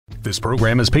This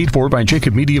program is paid for by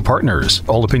Jacob Media Partners.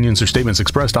 All opinions or statements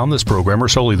expressed on this program are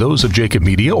solely those of Jacob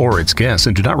Media or its guests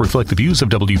and do not reflect the views of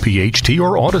WPHT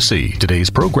or Odyssey.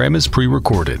 Today's program is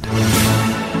pre-recorded.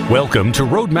 Welcome to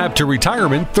Roadmap to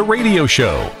Retirement, the radio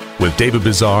show, with David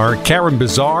Bazaar, Karen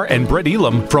Bazaar, and Brett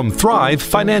Elam from Thrive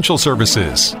Financial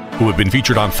Services, who have been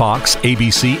featured on Fox,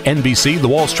 ABC, NBC, The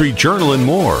Wall Street Journal, and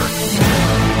more.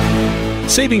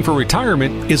 Saving for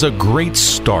retirement is a great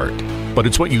start, but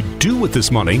it's what you do with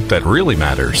this money that really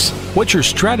matters. What's your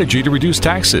strategy to reduce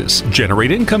taxes,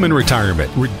 generate income in retirement,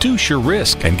 reduce your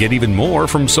risk, and get even more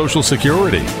from Social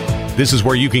Security? This is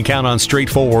where you can count on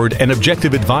straightforward and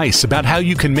objective advice about how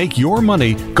you can make your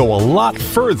money go a lot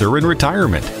further in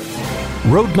retirement.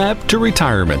 Roadmap to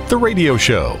Retirement, the radio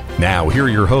show. Now, here are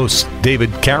your hosts,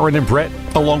 David, Karen, and Brett,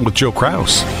 along with Joe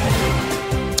Kraus.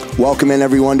 Welcome in,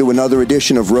 everyone, to another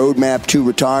edition of Roadmap to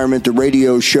Retirement, the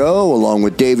radio show, along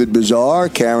with David Bazaar,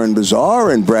 Karen Bazaar,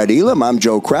 and Brett Elam. I'm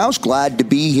Joe Kraus. Glad to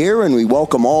be here, and we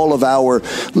welcome all of our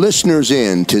listeners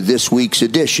in to this week's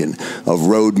edition of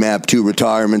Roadmap to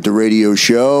Retirement, the radio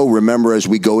show. Remember, as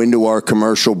we go into our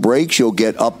commercial breaks, you'll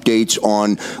get updates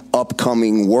on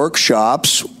upcoming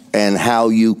workshops and how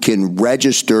you can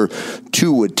register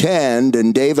to attend.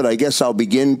 And David, I guess I'll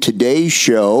begin today's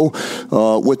show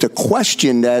with a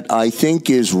question that I think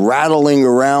is rattling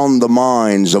around the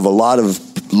minds of a lot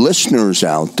of listeners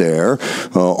out there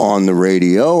on the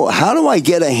radio. How do I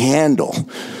get a handle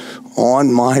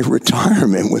on my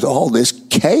retirement with all this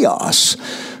chaos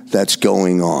that's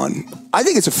going on? I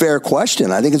think it's a fair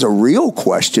question. I think it's a real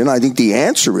question. I think the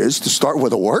answer is to start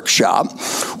with a workshop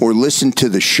or listen to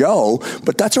the show,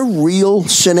 but that's a real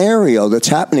scenario that's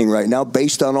happening right now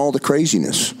based on all the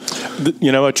craziness.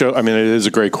 You know what, Joe? I mean, it is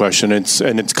a great question.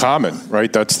 It's common,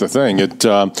 right? That's the thing.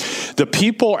 The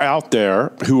people out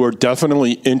there who are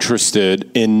definitely interested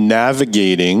in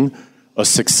navigating a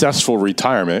successful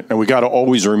retirement, and we got to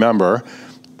always remember,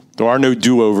 there are no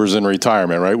do-overs in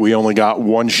retirement, right? We only got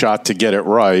one shot to get it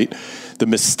right. The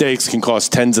mistakes can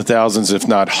cost tens of thousands, if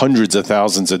not hundreds of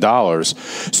thousands of dollars.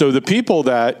 So the people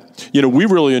that, we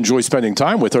really enjoy spending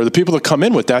time with are the people that come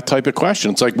in with that type of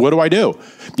question. It's like, what do I do?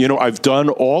 I've done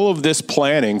all of this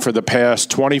planning for the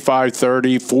past 25,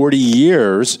 30, 40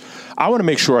 years. I want to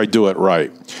make sure I do it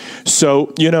right.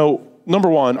 So, number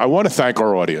one, I want to thank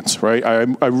our audience, right?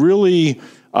 I really...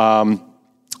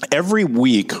 every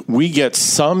week, we get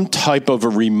some type of a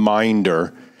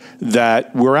reminder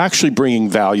that we're actually bringing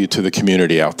value to the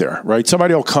community out there, right?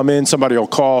 Somebody will come in, somebody will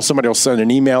call, somebody will send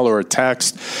an email or a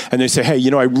text, and they say, hey,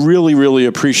 I really, really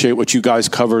appreciate what you guys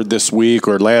covered this week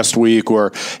or last week,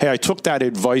 or, hey, I took that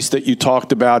advice that you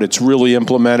talked about, it's really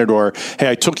implemented, or,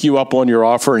 hey, I took you up on your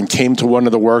offer and came to one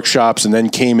of the workshops and then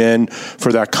came in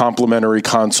for that complimentary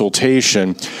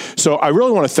consultation. So I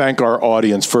really want to thank our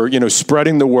audience for,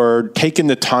 spreading the word, taking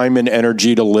the time and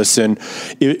energy to listen.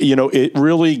 It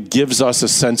really gives us a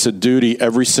sense of duty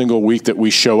every single week that we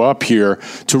show up here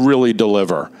to really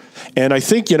deliver. And I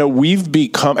think, we've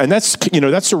become, and that's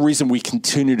the reason we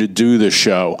continue to do this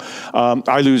show.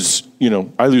 I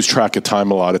lose track of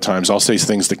time a lot of times. I'll say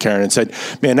things to Karen and said,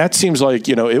 man, that seems like,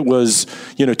 it was,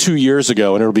 2 years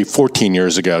ago and it'll be 14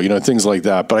 years ago, things like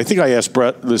that. But I think I asked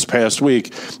Brett this past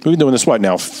week, we've been doing this,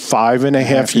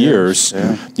 5.5 years,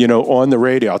 on the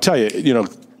radio. I'll tell you,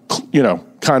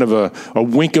 kind of a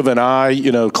wink of an eye,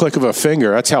 click of a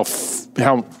finger. That's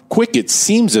how quick it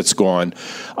seems it's gone.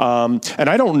 And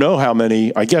I don't know how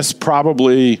many, I guess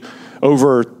probably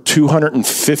over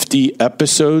 250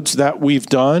 episodes that we've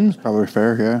done. Probably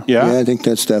fair, Yeah, I think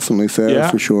that's definitely fair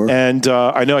for sure. And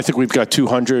I think we've got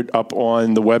 200 up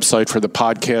on the website for the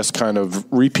podcast kind of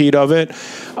repeat of it.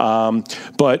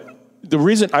 But the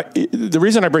reason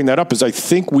I bring that up is I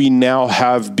think we now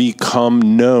have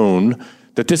become known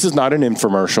that this is not an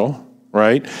infomercial,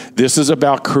 right? This is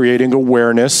about creating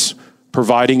awareness,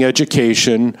 providing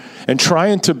education, and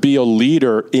trying to be a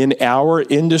leader in our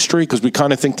industry, because we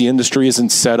kind of think the industry isn't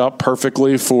set up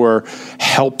perfectly for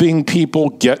helping people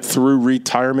get through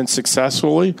retirement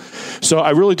successfully. So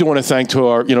I really do want to thank to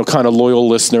our, kind of loyal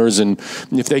listeners, and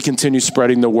if they continue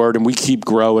spreading the word and we keep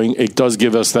growing, it does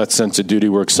give us that sense of duty.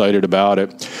 We're excited about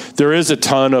it. There is a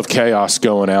ton of chaos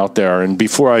going out there, and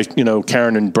before I,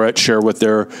 Karen and Brett share what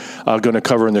they're going to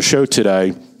cover in the show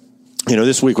today,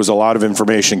 this week was a lot of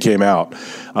information came out.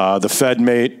 The Fed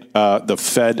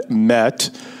met,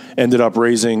 ended up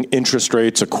raising interest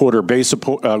rates a quarter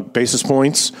basis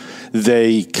points.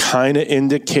 They kind of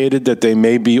indicated that they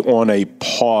may be on a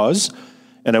pause.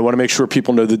 And I want to make sure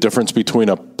people know the difference between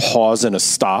a pause and a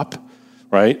stop,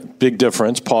 right? Big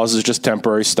difference. Pause is just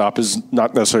temporary. Stop is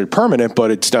not necessarily permanent,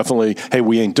 but it's definitely, hey,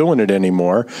 we ain't doing it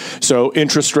anymore. So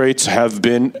interest rates have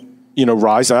been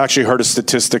rise. I actually heard a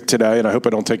statistic today, and I hope I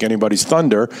don't take anybody's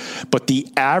thunder, but the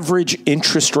average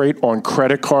interest rate on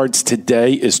credit cards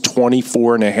today is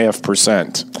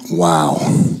 24.5%. Wow.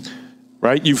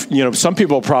 Right? Some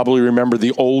people probably remember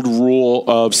the old rule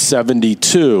of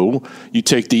 72. You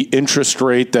take the interest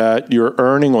rate that you're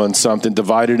earning on something,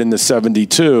 divide it into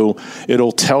 72.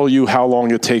 It'll tell you how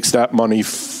long it takes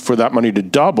for that money to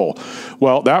double.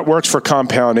 Well, that works for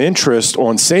compound interest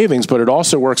on savings, but it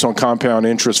also works on compound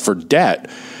interest for debt.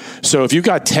 So if you've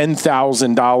got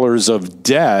 $10,000 of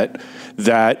debt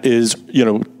that is,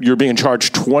 you're being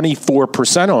charged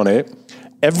 24% on it,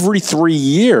 every 3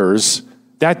 years,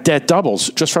 that debt doubles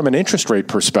just from an interest rate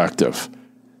perspective.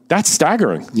 That's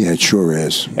staggering. Yeah, it sure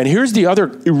is. And here's the other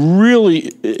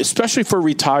really, especially for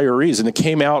retirees, and it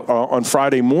came out on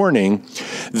Friday morning,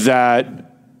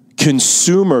 that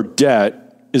consumer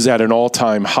debt is at an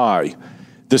all-time high.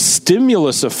 The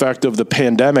stimulus effect of the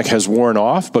pandemic has worn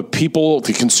off, but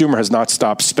the consumer has not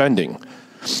stopped spending.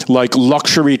 Like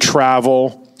luxury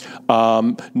travel,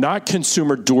 not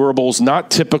consumer durables, not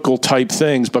typical type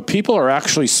things, but people are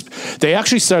they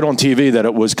actually said on TV that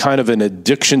it was kind of an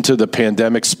addiction to the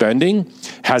pandemic spending,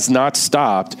 has not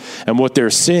stopped. And what they're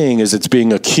seeing is it's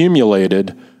being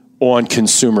accumulated on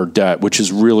consumer debt, which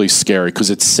is really scary because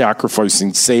it's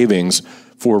sacrificing savings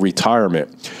for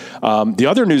retirement. The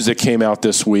other news that came out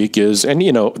this week is, and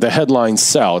the headlines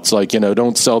sell. It's like,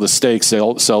 don't sell the steak,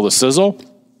 sell the sizzle.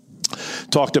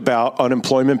 Talked about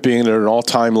unemployment being at an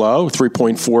all-time low,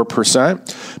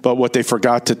 3.4%. But what they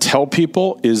forgot to tell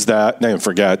people is that, they didn't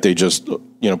forget, they just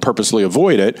purposely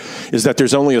avoid it, is that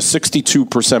there's only a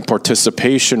 62%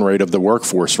 participation rate of the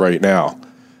workforce right now.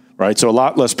 Right? So a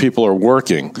lot less people are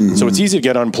working. Mm-hmm. So it's easy to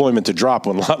get unemployment to drop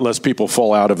when a lot less people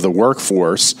fall out of the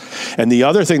workforce. And the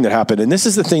other thing that happened, and this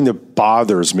is the thing that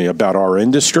bothers me about our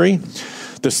industry,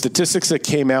 the statistics that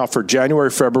came out for January,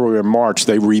 February, and March,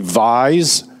 they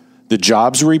revise the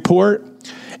jobs report,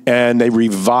 and they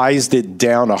revised it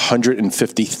down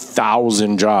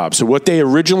 150,000 jobs. So what they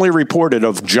originally reported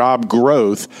of job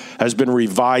growth has been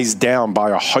revised down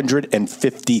by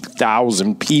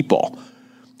 150,000 people.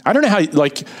 I don't know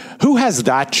who has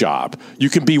that job?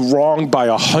 You can be wrong by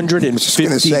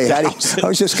 150,000. I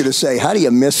was just going to say, how do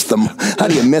you miss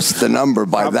the number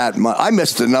by that much? I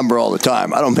miss the number all the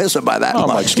time. I don't miss it by that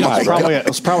much.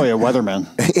 It's probably a weatherman.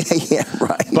 Yeah,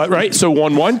 right. But right, so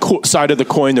on one side of the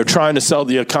coin, they're trying to sell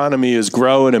the economy is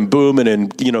growing and booming,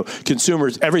 and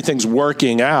consumers, everything's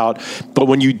working out. But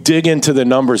when you dig into the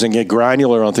numbers and get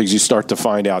granular on things, you start to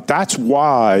find out. That's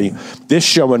why this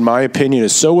show, in my opinion,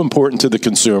 is so important to the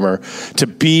consumer. To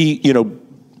be,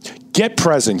 get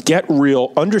present, get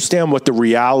real, understand what the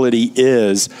reality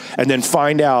is, and then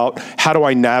find out how do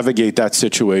I navigate that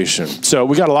situation. So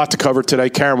we got a lot to cover today.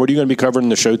 Karen, what are you going to be covering in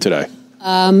the show today?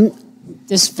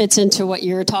 This fits into what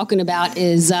you're talking about.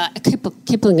 Is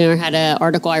Kiplinger had an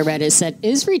article I read. It said,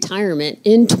 "Is retirement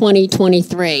in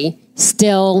 2023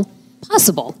 still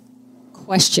possible?" ? Good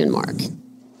question.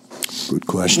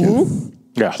 Mm-hmm.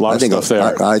 Yeah, a lot of stuff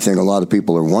there. I think a lot of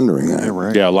people are wondering that. Yeah,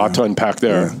 right. Yeah, a lot to unpack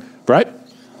there. Yeah. Right?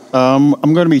 I'm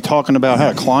going to be talking about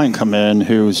how a client come in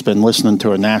who's been listening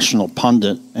to a national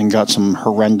pundit and got some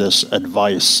horrendous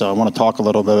advice. So I want to talk a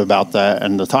little bit about that.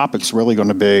 And the topic's really going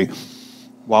to be,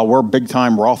 while we're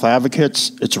big-time Roth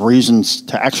advocates, it's reasons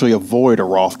to actually avoid a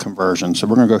Roth conversion. So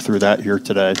we're going to go through that here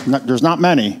today. There's not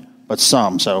many, but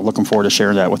some. So looking forward to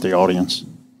sharing that with the audience.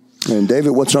 And David,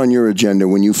 what's on your agenda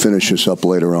when you finish this up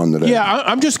later on today? Yeah,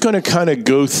 I'm just going to kind of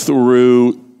go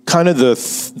through kind of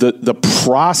the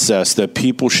process that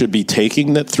people should be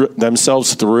taking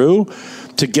themselves through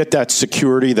to get that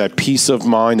security, that peace of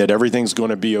mind that everything's going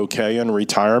to be okay in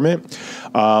retirement.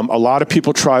 A lot of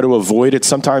people try to avoid it.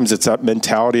 Sometimes it's that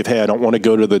mentality of, hey, I don't want to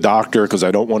go to the doctor because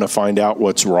I don't want to find out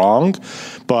what's wrong.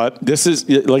 But this is,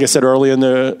 like I said early in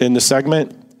the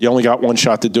segment, you only got one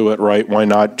shot to do it right. Why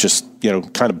not just,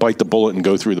 kind of bite the bullet and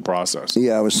go through the process?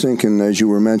 Yeah, I was thinking, as you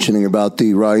were mentioning about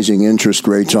the rising interest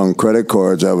rates on credit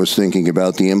cards, I was thinking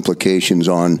about the implications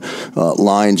on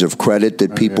lines of credit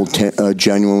that people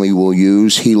genuinely will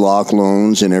use, HELOC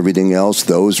loans and everything else.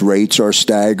 Those rates are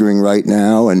staggering right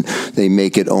now, and they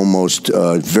make it almost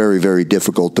very, very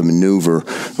difficult to maneuver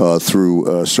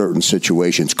through certain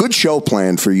situations. Good show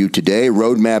planned for you today.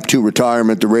 Roadmap to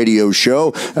Retirement, the radio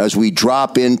show, as we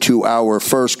drop into our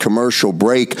first commercial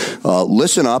break.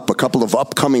 Listen up, a couple of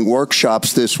upcoming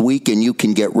workshops this week, and you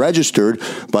can get registered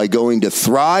by going to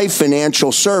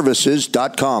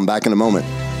thrivefinancialservices.com. Back in a moment.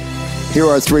 Here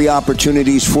are 3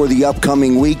 opportunities for the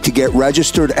upcoming week to get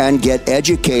registered and get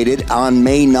educated. On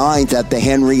May 9th at the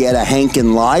Henrietta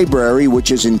Hankin Library, which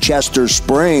is in Chester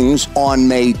Springs. On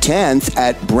May 10th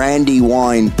at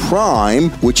Brandywine Prime,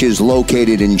 which is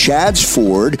located in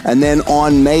Chadsford. And then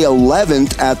on May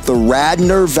 11th at the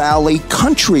Radnor Valley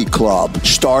Country Club.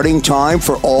 Starting time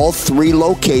for all 3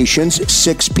 locations,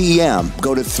 6 p.m.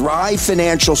 Go to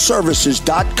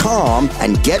thrivefinancialservices.com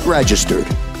and get registered.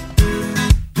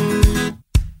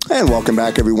 And welcome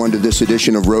back, everyone, to this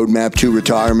edition of Roadmap to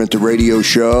Retirement, the radio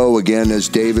show. Again, as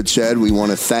David said, we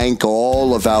want to thank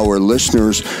all of our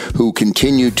listeners who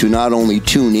continue to not only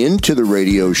tune into the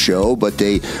radio show, but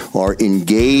they are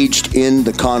engaged in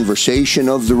the conversation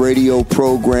of the radio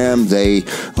program. They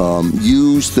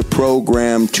use the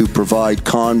program to provide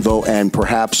convo and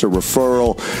perhaps a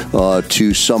referral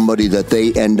to somebody that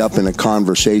they end up in a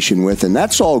conversation with. And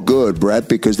that's all good, Brett,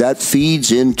 because that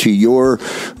feeds into your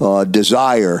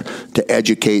desire to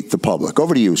educate the public.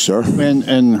 Over to you, sir.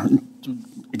 And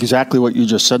exactly what you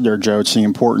just said there, Joe. It's the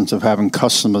importance of having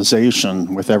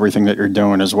customization with everything that you're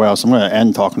doing as well. So I'm going to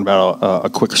end talking about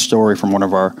a quick story from one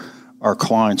of our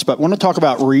clients. But I want to talk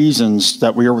about reasons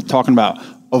that we are talking about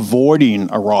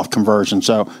avoiding a Roth conversion.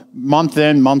 So month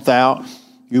in, month out,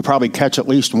 you probably catch at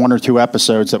least 1 or 2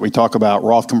 episodes that we talk about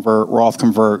Roth convert,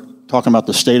 talking about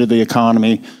the state of the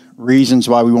economy, reasons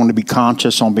why we want to be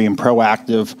conscious on being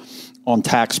proactive on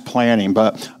tax planning.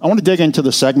 But I want to dig into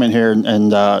the segment here,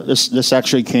 and this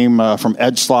actually came from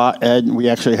Ed Slott. Ed, we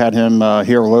actually had him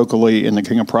here locally in the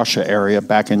King of Prussia area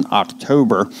back in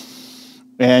October.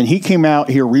 And he came out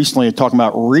here recently talking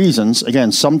about reasons.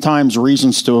 Again, sometimes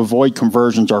reasons to avoid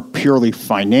conversions are purely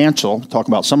financial. Talk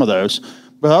about some of those.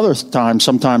 But other times,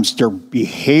 sometimes they're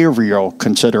behavioral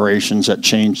considerations that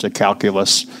change the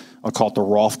calculus. I'll call it the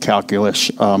Roth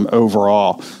calculus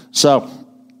overall. So,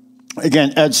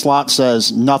 again, Ed Slott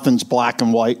says nothing's black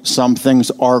and white. Some things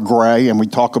are gray, and we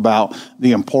talk about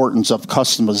the importance of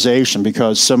customization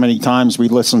because so many times we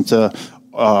listen to,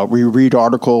 we read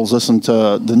articles, listen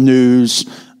to the news,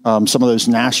 some of those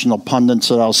national pundits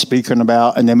that I was speaking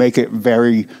about, and they make it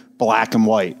very black and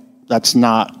white. That's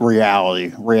not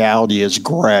reality. Reality is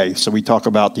gray. So we talk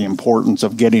about the importance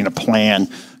of getting a plan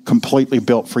completely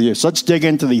built for you. So let's dig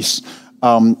into these.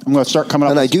 I'm going to start coming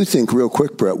up. And I do think, real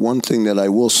quick, Brett, one thing that I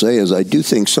will say is I do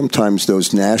think sometimes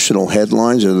those national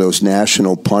headlines or those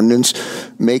national pundits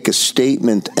make a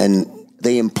statement and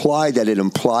they imply that it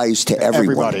applies to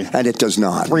everyone. Everybody. And it does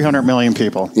not. 300 million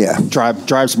people. Yeah.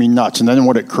 Drives me nuts. And then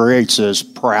what it creates is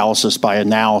paralysis by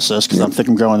analysis because I'm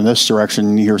thinking going in this direction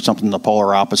and you hear something the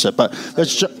polar opposite. But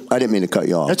let's I didn't mean to cut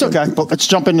you off. It's okay. But let's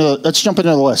jump into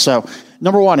the list. So,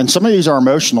 number one, and some of these are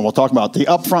emotional. We'll talk about the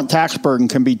upfront tax burden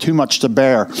can be too much to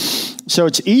bear. So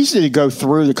it's easy to go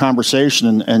through the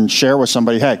conversation and share with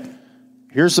somebody, hey,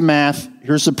 here's the math,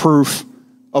 here's the proof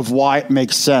of why it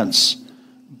makes sense.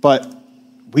 But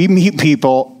we meet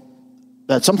people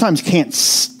that sometimes can't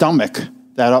stomach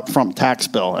that upfront tax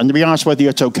bill. And to be honest with you,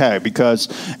 it's okay because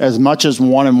as much as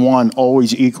 1 and 1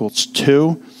 always equals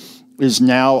 2, is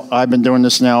now, I've been doing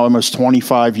this now almost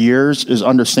 25 years, is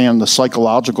understand the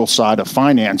psychological side of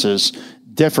finances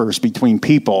differs between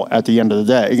people at the end of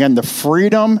the day. Again, the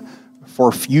freedom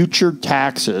for future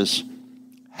taxes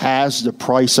has the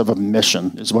price of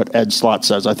admission, is what Ed Slott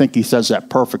says. I think he says that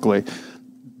perfectly.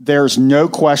 There's no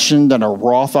question that a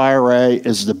Roth IRA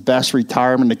is the best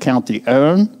retirement account to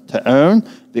own.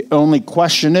 The only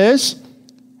question is,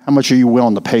 how much are you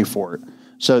willing to pay for it?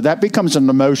 So that becomes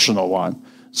an emotional one.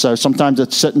 So sometimes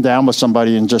it's sitting down with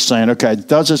somebody and just saying, okay,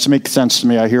 does this make sense to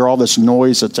me? I hear all this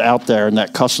noise that's out there and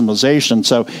that customization.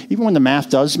 So even when the math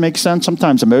does make sense,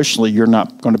 sometimes emotionally you're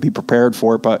not going to be prepared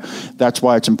for it, but that's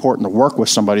why it's important to work with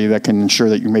somebody that can ensure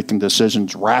that you're making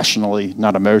decisions rationally,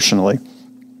 not emotionally.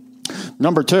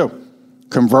 Number 2,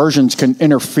 conversions can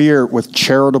interfere with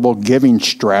charitable giving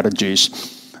strategies.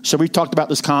 So we talked about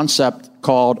this concept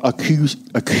called a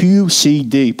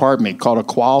QCD, called a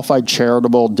qualified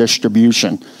charitable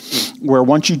distribution, where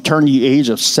once you turn the age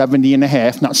of 70 and a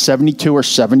half, not 72 or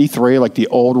 73 like the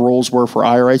old rules were for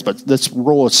IRAs, but this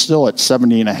rule is still at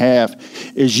 70 and a half,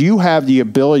 is you have the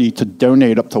ability to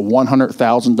donate up to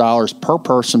 $100,000 per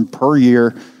person per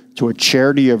year to a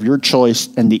charity of your choice,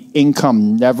 and the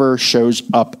income never shows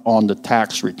up on the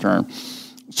tax return.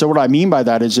 So what I mean by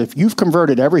that is if you've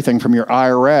converted everything from your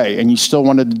IRA and you still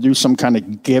wanted to do some kind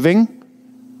of giving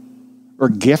or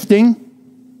gifting,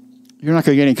 you're not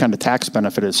going to get any kind of tax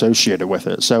benefit associated with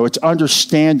it. So it's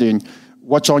understanding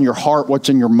what's on your heart, what's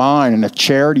in your mind, and if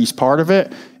charity's part of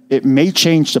it, it may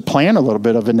change the plan a little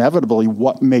bit of inevitably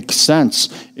what makes sense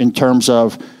in terms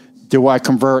of Do I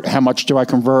convert? How much do I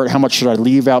convert? How much should I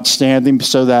leave outstanding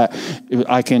so that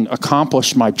I can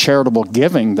accomplish my charitable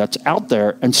giving that's out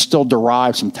there and still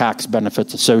derive some tax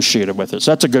benefits associated with it?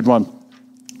 So that's a good one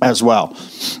as well.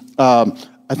 I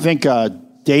think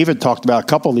David talked about a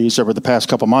couple of these over the past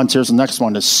couple of months. Here's the next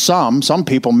one. Is some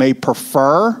people may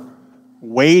prefer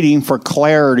waiting for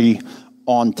clarity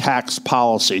on tax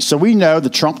policy. So we know the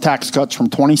Trump tax cuts from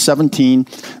 2017,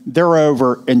 they're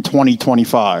over in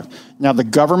 2025. Now, the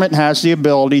government has the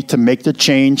ability to make the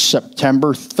change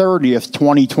September 30th,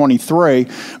 2023,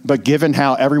 but given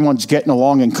how everyone's getting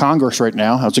along in Congress right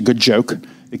now, that's a good joke.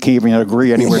 They can't even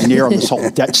agree anywhere near on this whole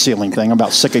debt ceiling thing. I'm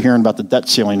about sick of hearing about the debt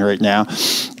ceiling right now.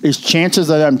 Is chances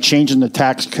that I'm changing the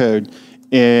tax code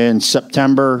in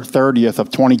September 30th of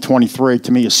 2023,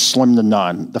 to me, is slim to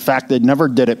none. The fact they never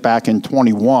did it back in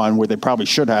 21, where they probably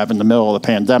should have in the middle of the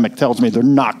pandemic, tells me they're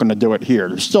not going to do it here.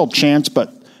 There's still a chance,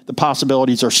 but the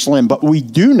possibilities are slim. But we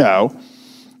do know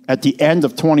at the end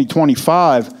of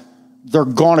 2025, they're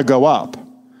going to go up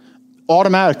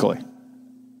automatically.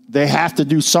 They have to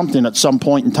do something at some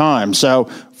point in time. So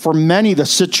for many, the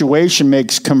situation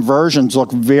makes conversions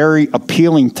look very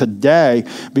appealing today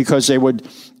because they would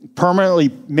permanently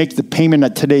make the payment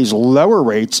at today's lower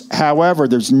rates. However,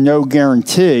 there's no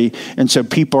guarantee. And so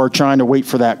people are trying to wait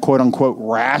for that quote unquote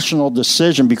rational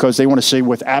decision because they want to say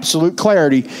with absolute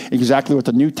clarity exactly what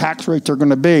the new tax rates are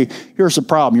going to be. Here's the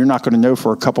problem. You're not going to know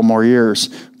for a couple more years.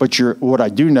 But what I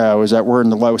do know is that we're in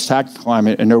the lowest tax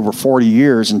climate in over 40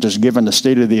 years. And just given the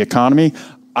state of the economy,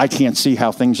 I can't see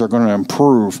how things are going to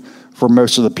improve for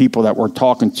most of the people that we're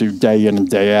talking to day in and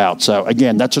day out. So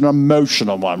again, that's an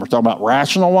emotional one. We're talking about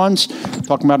rational ones,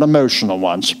 talking about emotional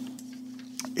ones.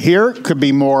 Here could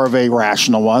be more of a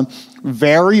rational one.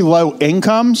 Very low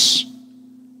incomes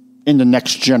in the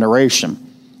next generation.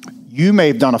 You may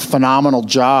have done a phenomenal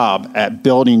job at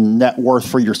building net worth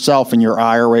for yourself in your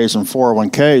IRAs and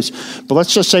 401ks. But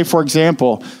let's just say, for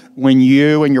example, when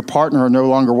you and your partner are no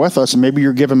longer with us and maybe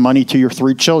you're giving money to your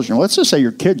 3 children. Let's just say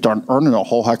your kids aren't earning a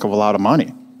whole heck of a lot of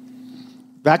money.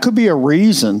 That could be a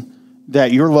reason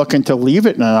that you're looking to leave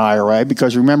it in an IRA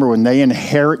because remember, when they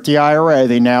inherit the IRA,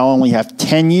 they now only have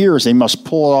 10 years. They must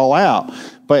pull it all out.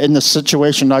 But in the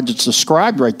situation I just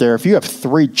described right there, if you have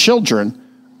 3 children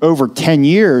over 10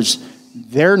 years,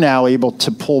 they're now able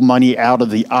to pull money out of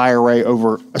the IRA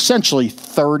over essentially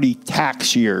 30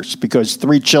 tax years because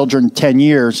 3 children, 10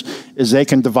 years, is they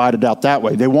can divide it out that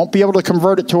way. They won't be able to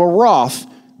convert it to a Roth,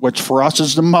 which for us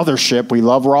is the mothership. We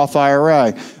love Roth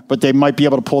IRA, but they might be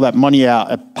able to pull that money out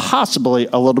at possibly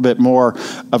a little bit more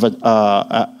of at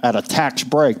a tax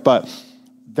break. But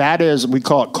that is, we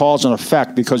call it cause and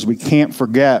effect because we can't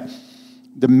forget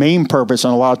the main purpose,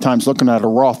 and a lot of times looking at a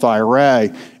Roth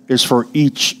IRA, is for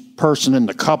each person in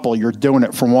the couple. You're doing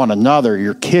it for one another.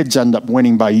 Your kids end up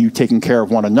winning by you taking care of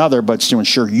one another, but it's to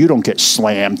ensure you don't get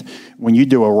slammed when you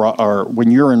do or when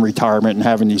you're in retirement and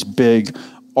having these big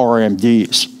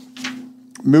RMDs.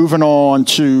 Moving on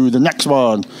to the next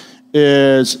one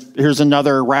here's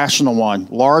another rational one.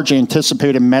 Large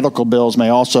anticipated medical bills may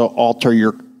also alter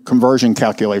your conversion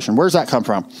calculation. Where does that come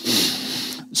from?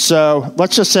 So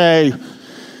let's just say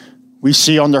we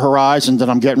see on the horizon that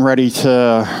I'm getting ready to,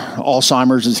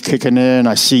 Alzheimer's is kicking in.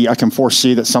 I can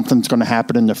foresee that something's going to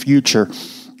happen in the future.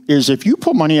 Is if you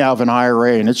pull money out of an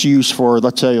IRA and it's used for,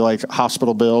 let's say, like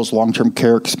hospital bills, long-term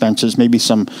care expenses, maybe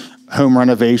some home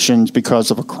renovations because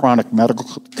of a chronic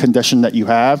medical condition that you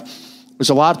have, is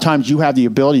a lot of times you have the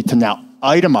ability to now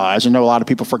itemize. I know a lot of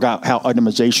people forgot how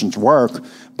itemizations work,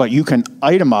 but you can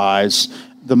itemize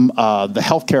the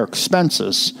healthcare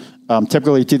expenses.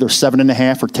 Typically, it's either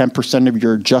 7.5% or 10% of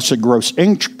your adjusted gross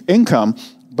income.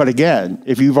 But again,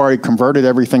 if you've already converted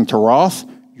everything to Roth,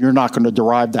 you're not going to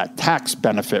derive that tax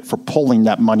benefit for pulling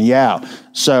that money out.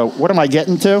 So what am I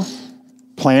getting to?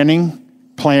 Planning,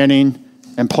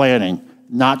 and planning.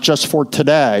 Not just for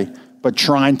today, but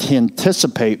trying to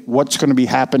anticipate what's going to be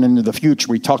happening in the future.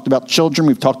 We talked about children.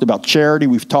 We've talked about charity.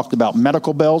 We've talked about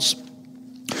medical bills.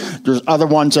 There's other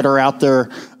ones that are out there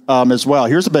as well.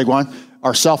 Here's a big one.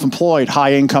 Our self-employed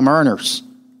high-income earners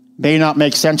may not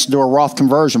make sense to do a Roth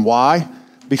conversion. Why?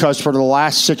 Because for the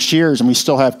last 6 years, and we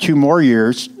still have 2 more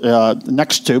years, the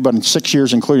next 2, but in 6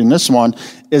 years, including this one,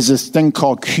 is this thing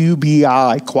called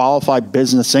QBI, Qualified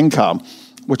Business Income,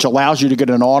 which allows you to get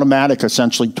an automatic,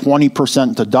 essentially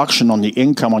 20% deduction on the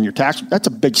income on your tax. That's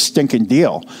a big stinking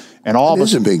deal. And all it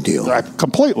is a big deal.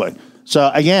 Completely. So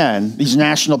again, these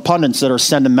national pundits that are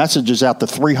sending messages out to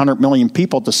 300 million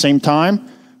people at the same time,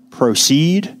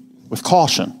 proceed with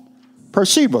caution.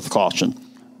 Proceed with caution.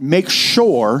 Make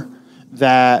sure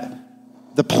that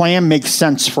the plan makes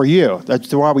sense for you.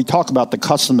 That's why we talk about the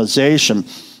customization.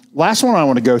 Last one I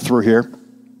want to go through here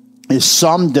is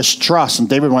some distrust, and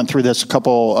David went through this a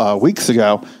couple weeks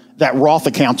ago, that Roth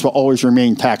accounts will always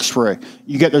remain tax-free.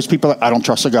 You get those people that, I don't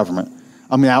trust the government.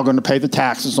 I'm now going to pay the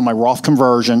taxes on my Roth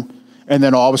conversion, and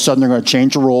then all of a sudden they're going to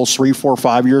change the rules 3, 4,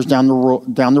 5 years down the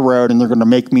road, and they're going to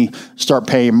make me start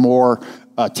paying more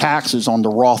taxes on the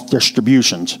Roth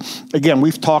distributions. Again,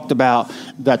 we've talked about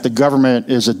that the government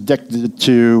is addicted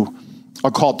to,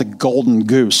 I'll call it the golden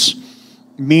goose,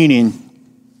 meaning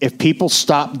if people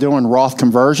stop doing Roth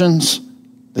conversions,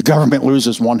 the government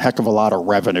loses one heck of a lot of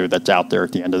revenue that's out there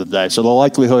at the end of the day. So the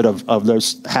likelihood of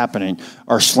those happening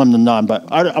are slim to none.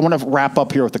 But I want to wrap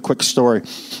up here with a quick story.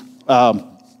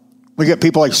 We get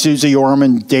people like Susie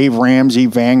Orman, Dave Ramsey,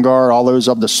 Vanguard, all those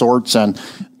of the sorts, and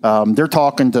they're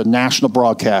talking to national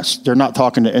broadcasts. They're not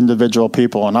talking to individual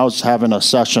people. And I was having a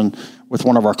session with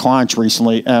one of our clients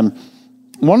recently, and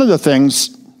one of the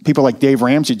things people like Dave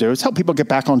Ramsey do is help people get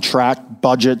back on track,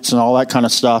 budgets and all that kind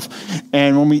of stuff.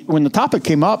 And when the topic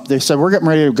came up, they said, we're getting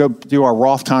ready to go do our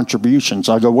Roth contributions.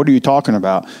 I go, what are you talking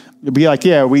about? You'll be like,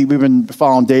 yeah, we've been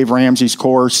following Dave Ramsey's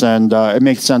course, and it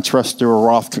makes sense for us to do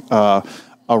a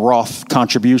Roth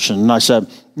contribution. And I said,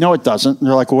 no, it doesn't. And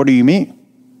they're like, well, what do you mean?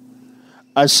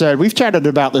 I said, we've chatted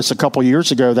about this a couple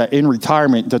years ago, that in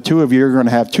retirement, the two of you are going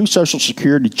to have 2 Social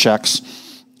Security checks.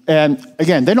 And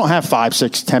again, they don't have $5,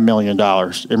 $6, $10 million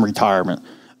in retirement.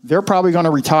 They're probably going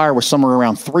to retire with somewhere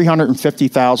around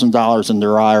 $350,000 in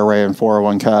their IRA and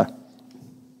 401k.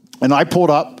 And I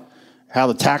pulled up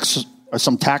how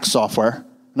some tax software,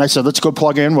 and I said, let's go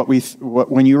plug in what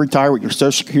when you retire, what your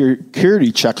Social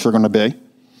Security checks are going to be.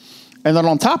 And then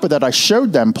on top of that, I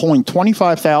showed them pulling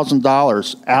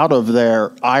 $25,000 out of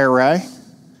their IRA.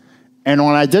 And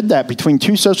when I did that, between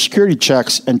 2 Social Security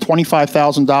checks and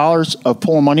 $25,000 of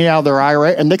pulling money out of their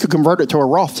IRA, and they could convert it to a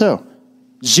Roth too.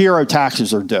 0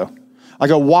 taxes are due. I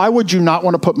go, why would you not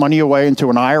want to put money away into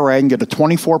an IRA and get a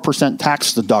 24%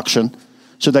 tax deduction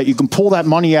so that you can pull that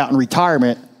money out in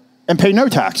retirement and pay no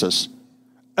taxes?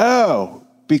 Oh,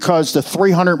 because the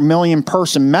 300 million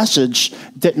person message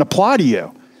didn't apply to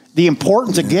you. The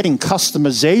importance of getting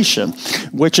customization,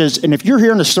 which is, and if you're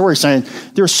hearing the story saying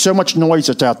there's so much noise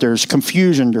that's out there, there's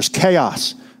confusion, there's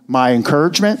chaos, my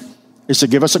encouragement is to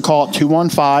give us a call at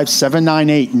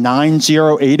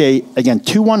 215-798-9088. Again,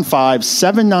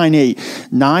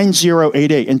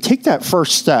 215-798-9088, and take that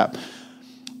first step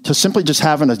to simply just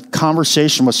having a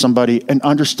conversation with somebody and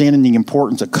understanding the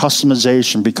importance of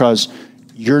customization, because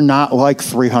you're not like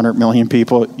 300 million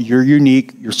people. You're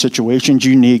unique. Your situation's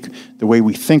unique. The way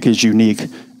we think is unique.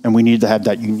 And we need to have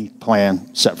that unique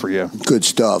plan set for you. Good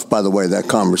stuff. By the way, that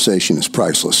conversation is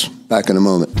priceless. Back in a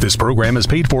moment. This program is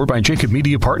paid for by Jacob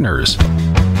Media Partners.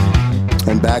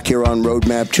 And back here on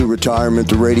Roadmap to Retirement,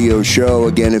 the radio show.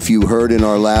 Again, if you heard in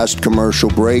our last commercial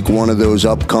break one of those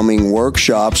upcoming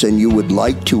workshops and you would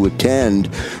like to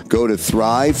attend, go to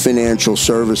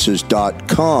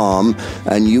thrivefinancialservices.com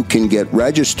and you can get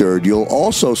registered. You'll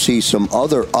also see some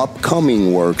other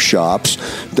upcoming workshops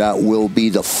that will be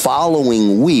the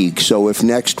following week. So if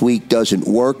next week doesn't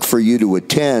work for you to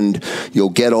attend, you'll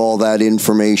get all that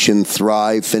information,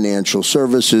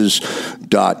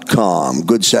 thrivefinancialservices.com.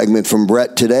 Good segment from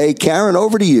Brett today. Karen,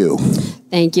 over to you.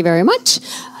 Thank you very much.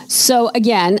 So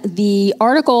again, the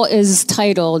article is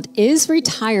titled, "Is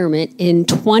Retirement in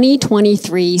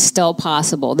 2023 Still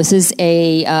Possible?" This is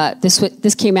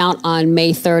this came out on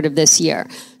May 3rd of this year.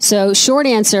 So short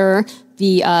answer,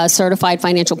 the certified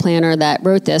financial planner that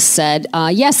wrote this said,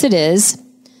 yes, it is,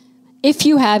 if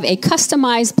you have a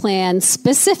customized plan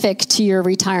specific to your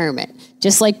retirement.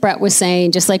 Just like Brett was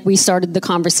saying, just like we started the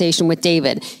conversation with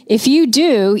David. If you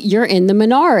do, you're in the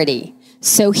minority.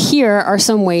 So here are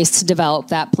some ways to develop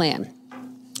that plan.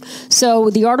 So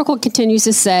the article continues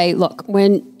to say, look,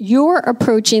 when you're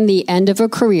approaching the end of a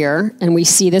career, and we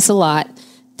see this a lot,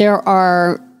 there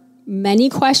are many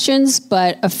questions,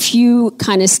 but a few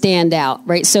kind of stand out,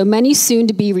 right? So many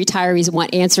soon-to-be retirees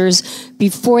want answers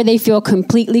before they feel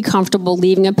completely comfortable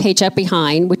leaving a paycheck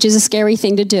behind, which is a scary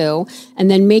thing to do, and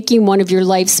then making one of your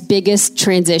life's biggest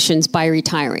transitions by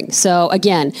retiring. So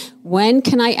again, when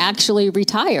can I actually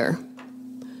retire?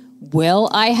 Will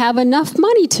I have enough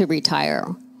money to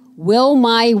retire? Will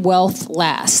my wealth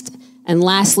last? And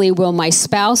lastly, will my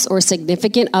spouse or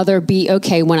significant other be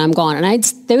okay when I'm gone? And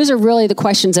those are really the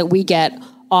questions that we get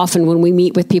often when we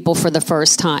meet with people for the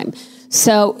first time.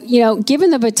 So,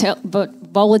 given the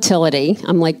volatility,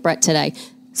 I'm like Brett today.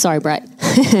 Sorry, Brett.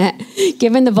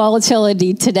 Given the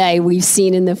volatility today we've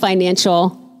seen in the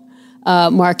financial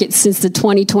market since the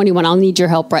 2021, I'll need your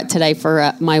help, Brett, today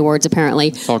for my words, apparently.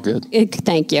 It's all good.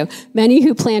 Thank you. Many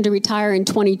who plan to retire in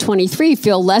 2023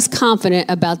 feel less confident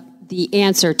about the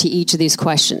answer to each of these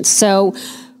questions. So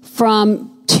from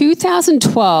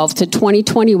 2012 to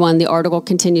 2021, the article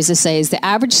continues to say, is the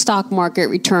average stock market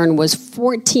return was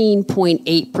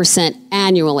 14.8%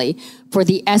 annually for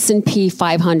the S&P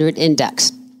 500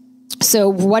 index. So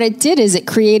what it did is it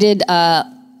created a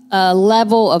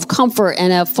level of comfort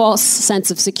and a false sense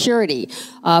of security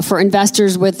for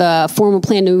investors with a formal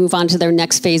plan to move on to their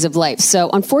next phase of life. So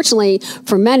unfortunately,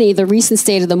 for many, the recent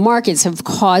state of the markets have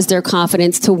caused their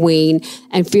confidence to wane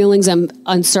and feelings of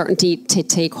uncertainty to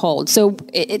take hold. So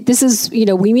this is,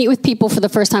 we meet with people for the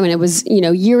first time, and it was,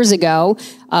 years ago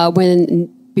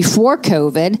before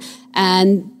COVID,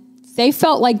 and they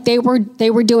felt like they were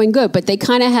doing good, but they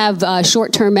kind of have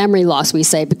short-term memory loss, we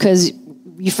say, because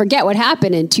you forget what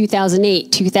happened in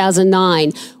 2008,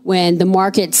 2009, when the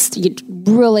markets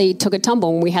really took a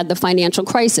tumble, when we had the financial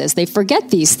crisis. They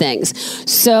forget these things.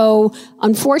 So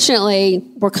unfortunately,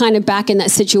 we're kind of back in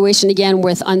that situation again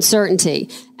with uncertainty.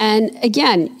 And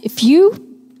again, if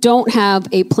you don't have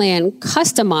a plan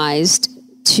customized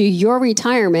to your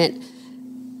retirement,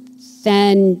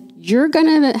 then you're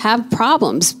going to have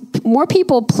problems. More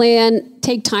people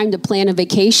take time to plan a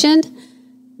vacation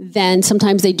than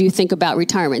sometimes they do think about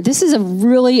retirement. This is a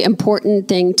really important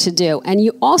thing to do. And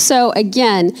you also,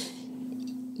 again,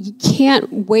 you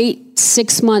can't wait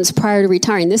 6 months prior to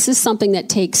retiring. This is something that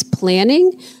takes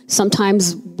planning.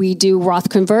 Sometimes we do Roth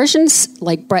conversions.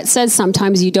 Like Brett said,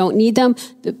 sometimes you don't need them,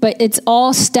 but it's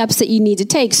all steps that you need to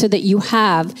take so that you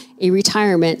have a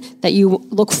retirement that you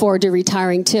look forward to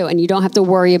retiring to, and you don't have to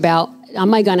worry about,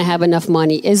 am I going to have enough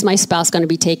money? Is my spouse going to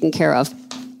be taken care of?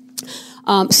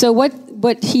 So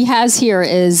what he has here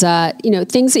is,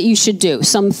 things that you should do,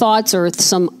 some thoughts or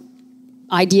some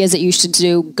ideas that you should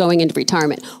do going into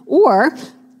retirement. Or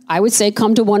I would say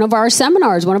come to one of our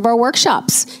seminars, one of our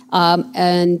workshops,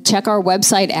 and check our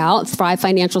website out,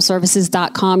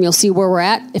 thrivefinancialservices.com. You'll see where we're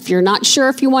at. If you're not sure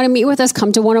if you want to meet with us,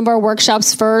 come to one of our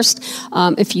workshops first.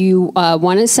 If you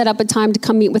want to set up a time to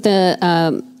come meet with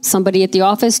somebody at the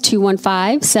office,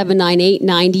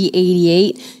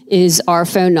 215-798-9088 is our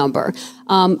phone number.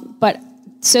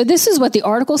 So this is what the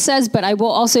article says, but I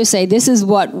will also say this is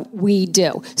what we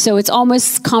do. So it's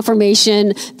almost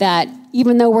confirmation that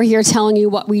even though we're here telling you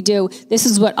what we do, this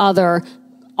is what other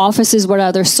offices, what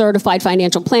other certified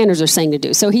financial planners are saying to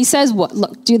do. So he says,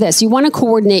 look, do this. You want to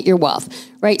coordinate your wealth,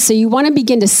 right? So you want to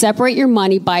begin to separate your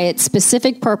money by its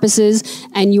specific purposes,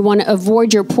 and you want to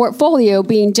avoid your portfolio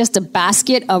being just a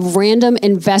basket of random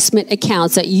investment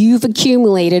accounts that you've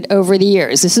accumulated over the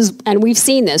years. And we've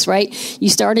seen this, right? You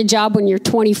start a job when you're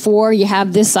 24, you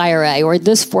have this IRA or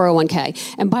this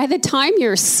 401k. And by the time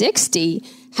you're 60,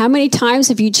 how many times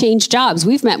have you changed jobs?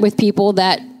 We've met with people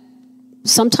that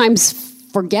sometimes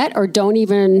forget or don't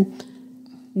even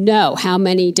know how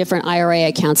many different IRA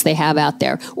accounts they have out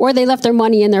there. Or they left their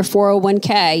money in their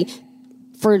 401k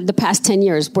for the past 10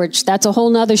 years, which that's a whole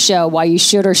nother show why you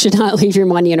should or should not leave your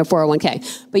money in a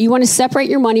 401k. But you want to separate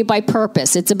your money by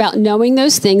purpose. It's about knowing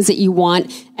those things that you want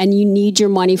and you need your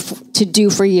money to do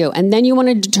for you. And then you want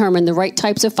to determine the right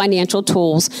types of financial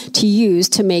tools to use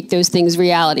to make those things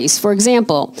realities. For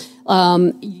example,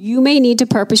 you may need to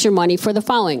purpose your money for the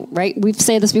following, right? We've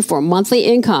said this before, monthly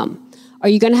income. Are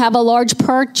you going to have a large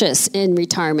purchase in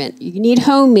retirement? You need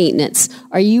home maintenance.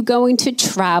 Are you going to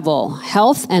travel?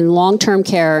 Health and long-term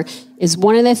care is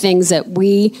one of the things that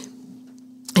we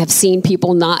have seen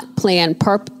people not plan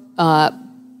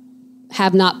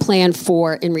have not planned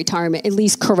for in retirement, at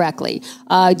least correctly.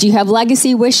 Do you have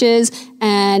legacy wishes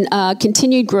and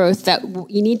continued growth that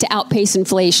you need to outpace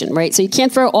inflation, right? So you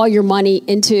can't throw all your money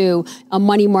into a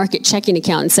money market checking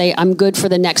account and say, I'm good for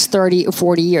the next 30 or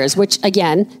 40 years, which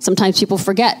again, sometimes people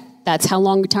forget. That's how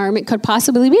long retirement could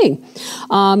possibly be.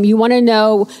 You want to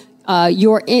know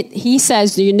he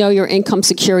says, do you know your income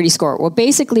security score? Well,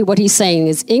 basically what he's saying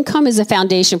is income is a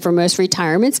foundation for most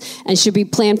retirements and should be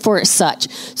planned for as such.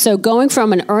 So going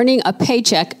from earning a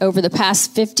paycheck over the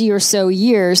past 50 or so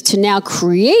years to now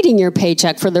creating your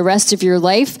paycheck for the rest of your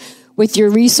life with your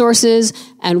resources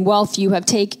and wealth, you have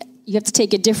to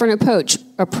take a different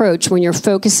approach when you're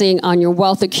focusing on your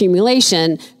wealth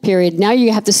accumulation period. Now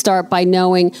you have to start by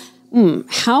knowing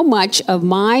how much of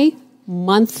my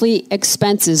monthly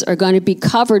expenses are going to be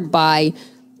covered by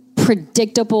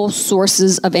predictable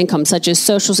sources of income, such as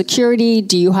Social Security.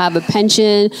 Do you have a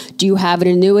pension? Do you have an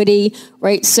annuity?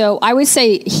 Right? So I would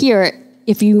say here,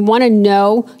 if you want to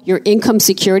know your income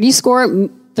security score,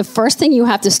 the first thing you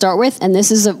have to start with, and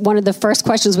this is one of the first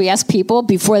questions we ask people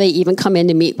before they even come in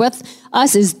to meet with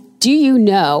us, is do you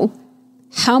know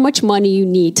how much money you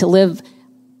need to live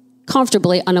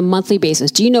comfortably on a monthly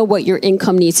basis? Do you know what your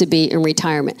income needs to be in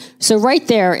retirement? So right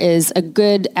there is a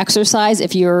good exercise.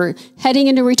 If you're heading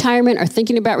into retirement or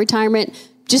thinking about retirement,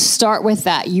 just start with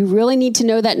that. You really need to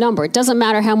know that number. It doesn't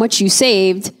matter how much you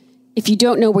saved if you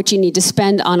don't know what you need to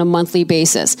spend on a monthly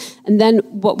basis. And then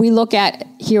what we look at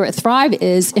here at Thrive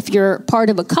is if you're part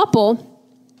of a couple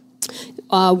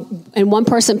and one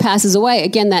person passes away,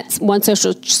 again, that one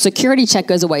Social Security check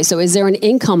goes away. So is there an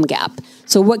income gap?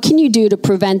 So what can you do to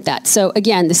prevent that? So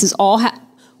again, this is all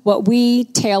what we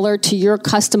tailor to your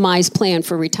customized plan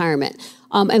for retirement.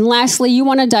 And lastly, you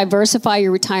want to diversify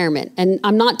your retirement. And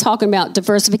I'm not talking about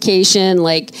diversification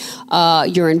like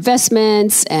your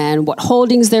investments and what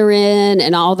holdings they're in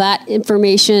and all that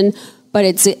information, but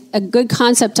it's a good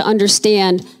concept to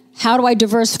understand, how do I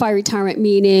diversify retirement,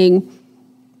 meaning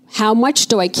how much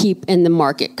do I keep in the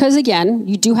market? Because again,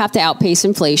 you do have to outpace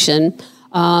inflation.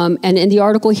 And in the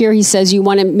article here, he says you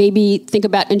want to maybe think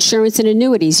about insurance and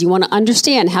annuities. You want to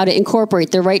understand how to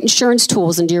incorporate the right insurance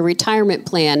tools into your retirement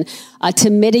plan to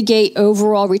mitigate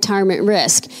overall retirement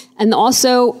risk. And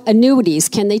also annuities,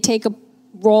 can they take a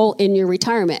role in your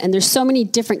retirement? And there's so many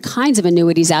different kinds of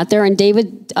annuities out there. And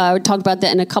David talked about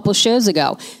that in a couple of shows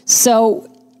ago.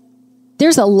 So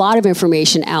there's a lot of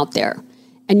information out there,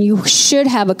 and you should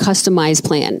have a customized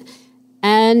plan.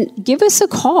 And give us a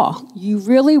call. You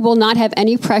really will not have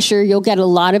any pressure. You'll get a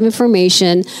lot of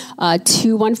information,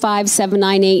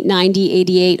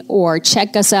 215-798-9088, or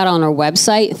check us out on our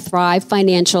website,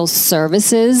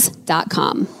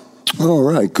 thrivefinancialservices.com. All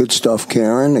right. Good stuff,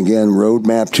 Karen. Again,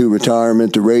 Roadmap to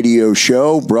Retirement, the radio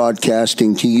show,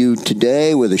 broadcasting to you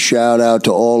today with a shout out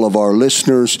to all of our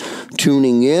listeners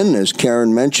tuning in. As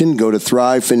Karen mentioned, go to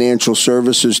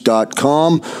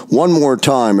thrivefinancialservices.com. One more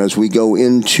time as we go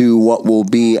into what will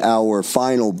be our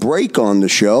final break on the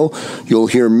show. You'll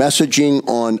hear messaging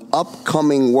on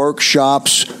upcoming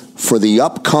workshops for the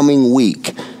upcoming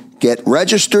week. Get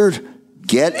registered,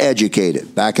 get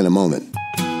educated. Back in a moment.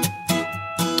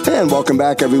 And welcome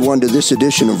back, everyone, to this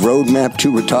edition of Roadmap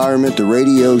to Retirement, the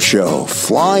radio show.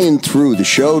 Flying through the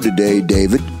show today,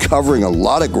 David, covering a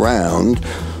lot of ground,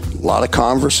 a lot of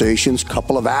conversations,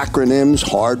 couple of acronyms,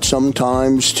 hard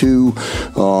sometimes to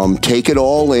take it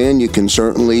all in. You can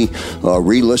certainly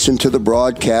re-listen to the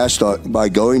broadcast by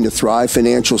going to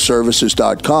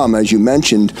thrivefinancialservices.com. As you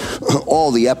mentioned,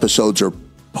 all the episodes are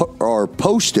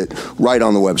posted right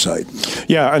on the website.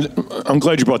 Yeah, I'm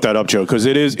glad you brought that up, Joe, because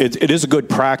it is a good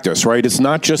practice, right? It's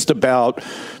not just about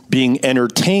being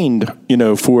entertained,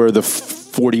 for the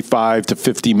 45 to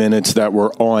 50 minutes that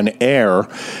we're on air.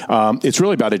 It's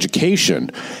really about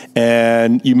education.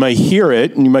 And you might hear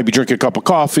it, and you might be drinking a cup of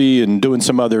coffee and doing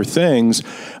some other things.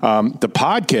 The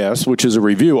podcast, which is a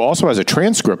review, also has a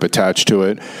transcript attached to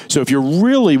it. So if you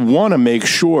really want to make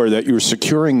sure that you're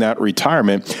securing that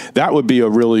retirement, that would be a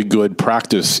really good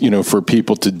practice, for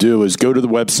people to do, is go to the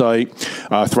website,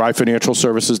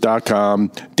 thrivefinancialservices.com,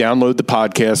 download the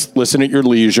podcast, listen at your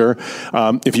leisure.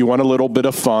 If you want a little bit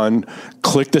of fun,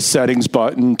 click the settings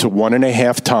button to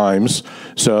 1.5 times.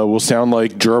 So we'll sound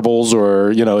like gerbils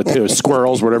or,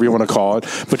 squirrels, whatever you want to call it.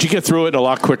 But you get through it in a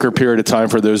lot quicker period of time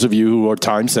for those of you who are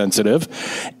time sensitive.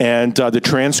 And the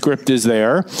transcript is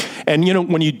there. And,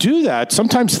 when you do that,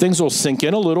 sometimes things will sink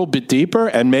in a little bit deeper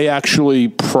and may actually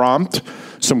prompt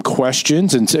some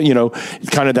questions and,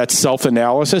 kind of that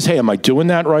self-analysis. Hey, am I doing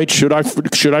that right? Should I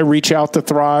reach out to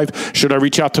Thrive? Should I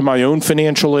reach out to my own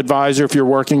financial advisor if you're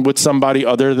working with somebody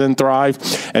other than Thrive,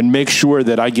 and make sure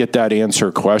that I get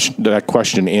that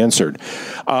question answered?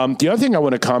 The other thing I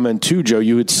want to comment too, Joe,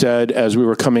 you had said as we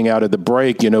were coming out of the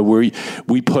break, we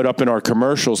put up in our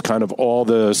commercials kind of all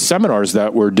the seminars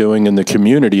that we're doing in the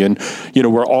community. And,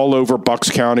 we're all over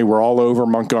Bucks County. We're all over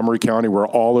Montgomery County. We're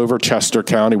all over Chester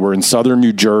County. We're in southern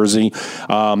New Jersey.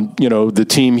 The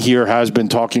team here has been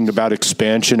talking about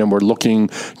expansion, and we're looking,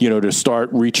 to start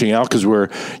reaching out because we're,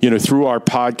 through our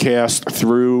podcast,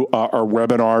 through our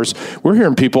webinars, we're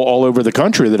hearing people all over the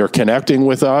country that are connecting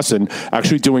with us and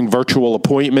actually doing virtual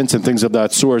appointments and things of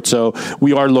that sort. So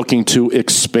we are looking to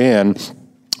expand.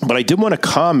 But I did want to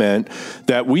comment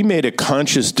that we made a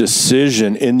conscious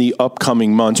decision in the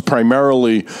upcoming months,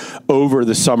 primarily over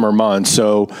the summer months,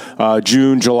 so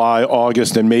June, July,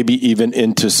 August, and maybe even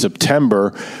into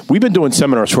September. We've been doing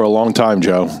seminars for a long time,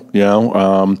 Joe,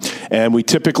 and we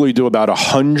typically do about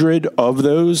 100 of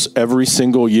those every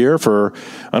single year for,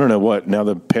 I don't know what, now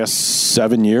the past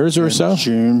 7 years or so?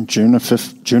 June of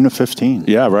 15.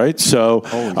 Yeah, right? So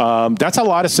that's a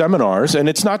lot of seminars, and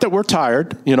it's not that we're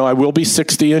tired. I will be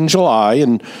 60 be in July.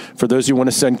 And for those who want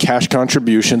to send cash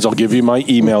contributions, I'll give you my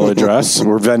email address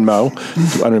or Venmo.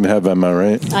 I don't even have Venmo,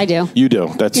 right? I do. You do.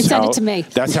 That's you send it to me.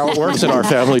 That's how it works in our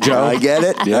family, Joe. I get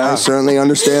it. Yeah. I certainly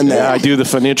understand that. Yeah, I do the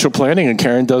financial planning, and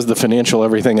Karen does the financial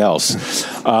everything else.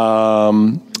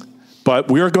 But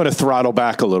we're going to throttle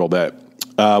back a little bit.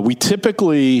 We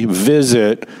typically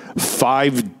visit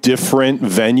 5 different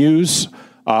venues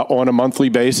on a monthly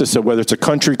basis. So whether it's a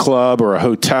country club or a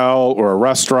hotel or a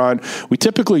restaurant, we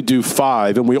typically do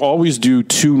 5, and we always do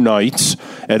 2 nights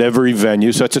at every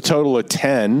venue. So that's a total of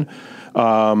 10.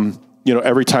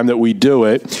 Every time that we do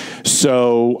it.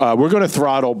 So we're going to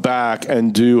throttle back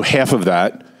and do half of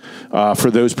that for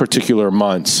those particular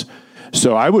months.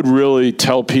 So I would really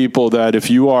tell people that if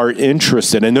you are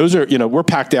interested, and those are, we're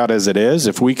packed out as it is.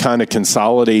 If we kind of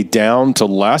consolidate down to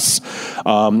less,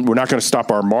 we're not going to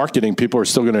stop our marketing. People are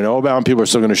still going to know about them. People are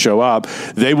still going to show up.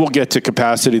 They will get to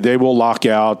capacity. They will lock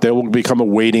out. They will become a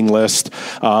waiting list.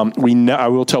 I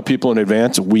will tell people in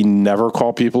advance, we never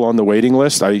call people on the waiting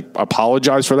list. I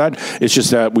apologize for that. It's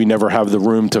just that we never have the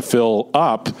room to fill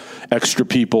up extra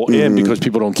people in because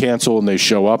people don't cancel and they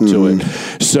show up to it.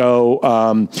 So,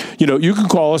 you can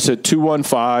call us at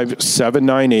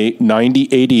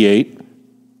 215-798-9088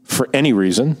 for any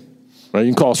reason. Right? You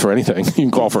can call us for anything. You can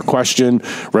call for a question,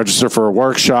 register for a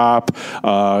workshop,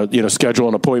 schedule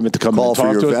an appointment to come and talk to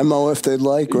us. Call for your Venmo if they'd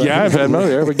like. Right? Yeah, Venmo.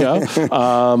 There we go.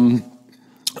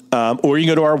 Or you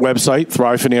can go to our website,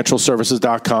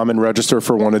 thrivefinancialservices.com, and register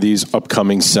for one of these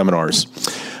upcoming seminars.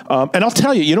 And I'll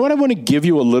tell you, what, I want to give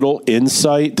you a little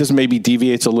insight. This maybe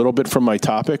deviates a little bit from my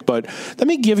topic, but let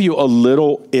me give you a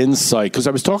little insight, because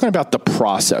I was talking about the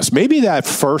process. Maybe that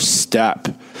first step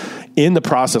in the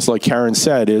process, like Karen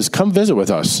said, is come visit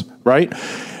with us, right?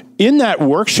 In that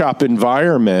workshop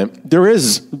environment, there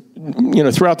is,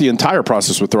 throughout the entire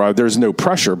process with Thrive, there's no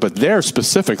pressure, but there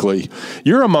specifically,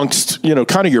 you're amongst,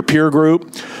 kind of your peer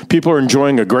group. People are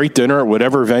enjoying a great dinner at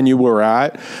whatever venue we're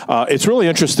at. It's really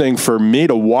interesting for me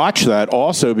to watch that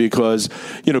also because,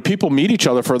 people meet each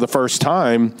other for the first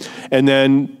time, and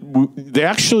then they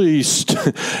actually,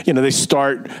 they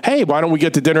start, hey, why don't we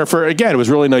get to dinner again, it was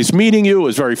really nice meeting you. It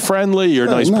was very friendly. You're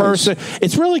a nice person.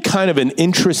 It's really kind of an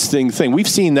interesting thing. We've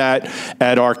seen that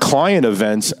at our client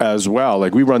events as well.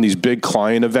 Like we run these big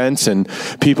client events, and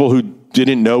people who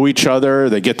didn't know each other,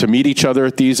 they get to meet each other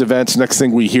at these events. Next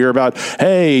thing we hear about,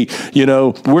 hey,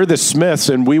 we're the Smiths,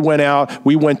 and we went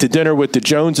to dinner with the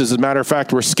Joneses. As a matter of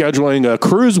fact, we're scheduling a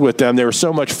cruise with them. They were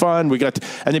so much fun.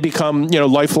 And they become,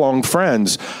 lifelong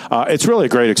friends. It's really a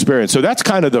great experience. So that's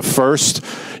kind of the first,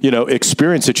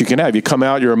 experience that you can have. You come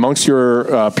out, you're amongst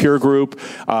your peer group,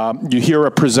 you hear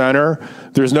a presenter.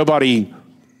 There's nobody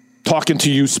talking to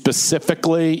you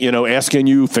specifically, asking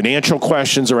you financial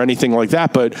questions or anything like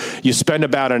that, but you spend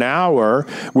about an hour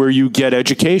where you get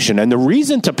education. And the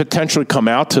reason to potentially come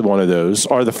out to one of those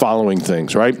are the following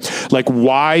things, right? Like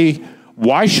why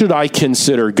should I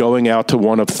consider going out to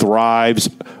one of Thrive's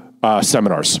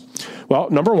seminars? Well,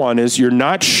 number one is you're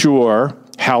not sure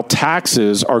how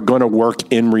taxes are going to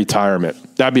work in retirement.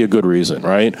 That'd be a good reason,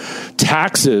 right?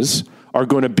 Taxes are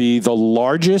going to be the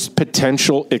largest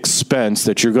potential expense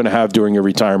that you're going to have during your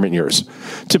retirement years.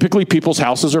 Typically, people's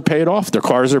houses are paid off, their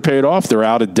cars are paid off, they're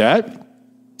out of debt.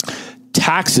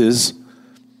 Taxes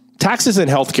and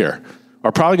healthcare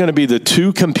are probably going to be the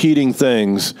 2 competing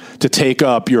things to take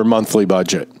up your monthly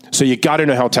budget. So you got to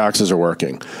know how taxes are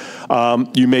working.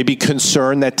 You may be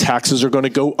concerned that taxes are going to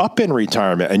go up in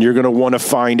retirement, and you're going to want to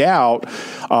find out,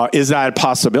 is that a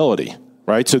possibility?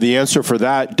 Right? So the answer for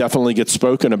that definitely gets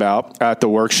spoken about at the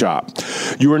workshop.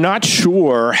 You are not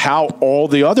sure how all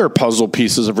the other puzzle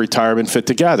pieces of retirement fit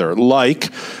together, like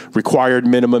required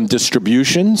minimum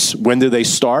distributions. When do they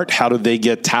start? How do they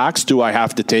get taxed? Do I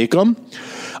have to take them?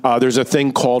 There's a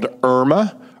thing called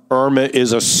IRMA. IRMA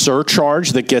is a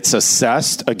surcharge that gets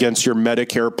assessed against your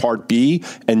Medicare Part B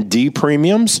and D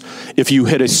premiums if you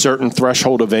hit a certain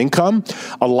threshold of income.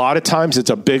 A lot of times it's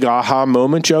a big aha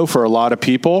moment, Joe, for a lot of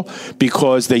people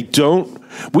because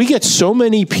we get so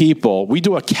many people, we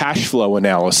do a cash flow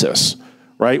analysis,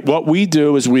 right? What we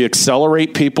do is we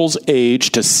accelerate people's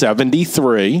age to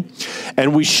 73,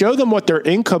 and we show them what their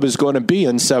income is going to be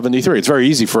in 73. It's very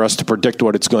easy for us to predict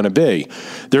what it's going to be.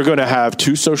 They're going to have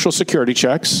 2 Social Security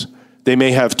checks. They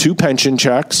may have 2 pension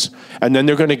checks, and then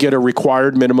they're going to get a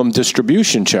required minimum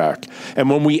distribution check. And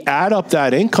when we add up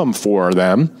that income for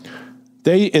them,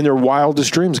 they, in their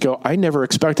wildest dreams, go, I never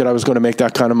expected I was going to make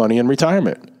that kind of money in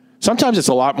retirement. Sometimes it's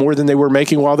a lot more than they were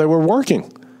making while they were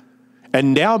working.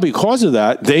 And now because of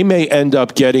that, they may end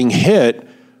up getting hit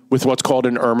with what's called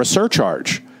an IRMA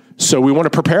surcharge. So we want to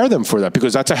prepare them for that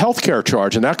because that's a healthcare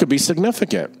charge and that could be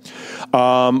significant.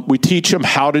 We teach them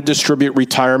how to distribute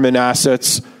retirement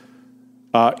assets,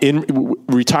 how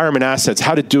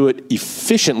to do it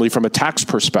efficiently from a tax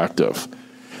perspective.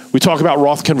 We talk about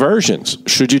Roth conversions.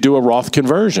 Should you do a Roth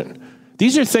conversion?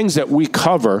 These are things that we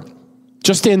cover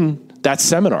just in that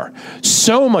seminar.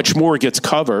 So much more gets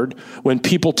covered when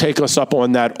people take us up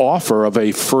on that offer of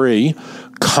a free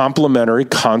complimentary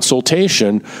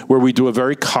consultation where we do a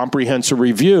very comprehensive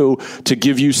review to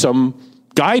give you some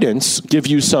guidance, give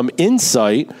you some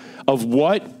insight of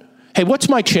what's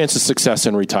my chance of success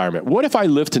in retirement? What if I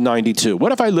live to 92?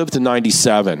 What if I live to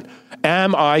 97?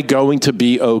 Am I going to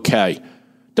be okay?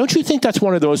 Don't you think that's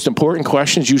one of the most important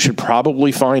questions you should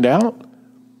probably find out?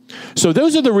 So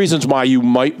those are the reasons why you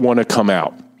might want to come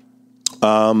out.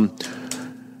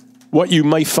 What you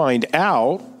might find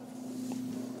out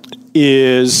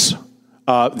is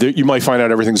that you might find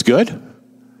out everything's good.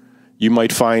 You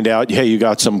might find out, hey, you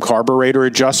got some carburetor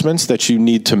adjustments that you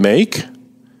need to make.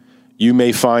 You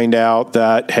may find out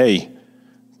that, hey,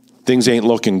 things ain't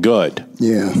looking good.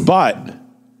 Yeah. But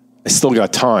I still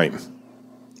got time.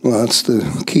 Well, that's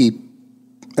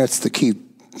the key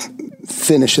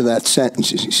finish of that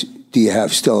sentence. Do you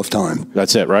still have time?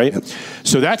 That's it, right? Yep.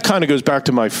 So that kind of goes back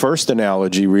to my first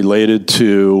analogy related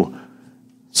to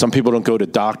some people don't go to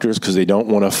doctors because they don't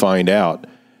want to find out.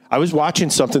 I was watching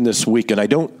something this week, and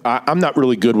I'm not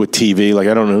really good with TV. Like,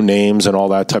 I don't know names and all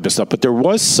that type of stuff. But there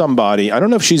was somebody, I don't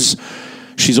know if she's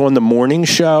on the morning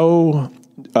show.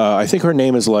 I think her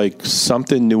name is like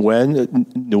something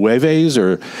Nueves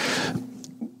or...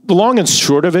 The long and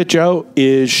short of it, Joe,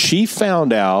 is she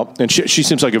found out, and she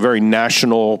seems like a very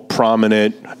national,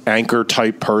 prominent anchor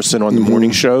type person on the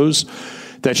morning shows,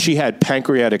 that she had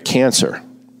pancreatic cancer.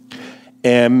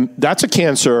 And that's a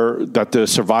cancer that the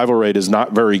survival rate is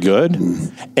not very good.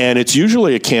 And it's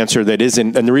usually a cancer that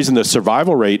isn't, and the reason the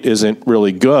survival rate isn't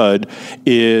really good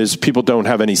is people don't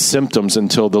have any symptoms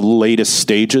until the latest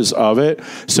stages of it.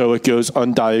 So it goes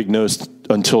undiagnosed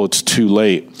until it's too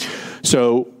late.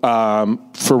 So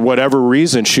for whatever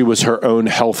reason, she was her own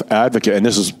health advocate. And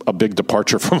this is a big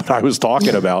departure from what I was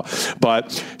talking about.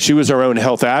 But she was her own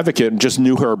health advocate and just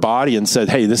knew her body and said,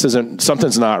 hey,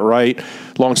 something's not right.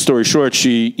 Long story short,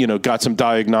 she got some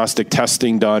diagnostic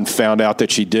testing done, found out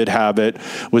that she did have it,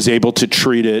 was able to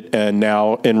treat it, and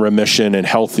now in remission and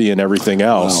healthy and everything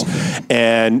else. Wow.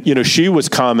 And, she was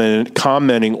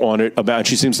commenting on it about, and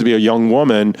she seems to be a young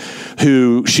woman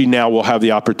who she now will have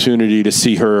the opportunity to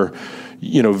see her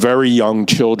very young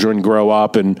children grow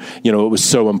up, and, it was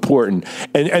so important.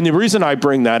 And the reason I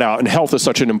bring that out, and health is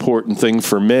such an important thing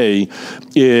for me,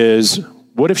 is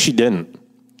what if she didn't?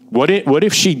 What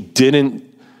if she didn't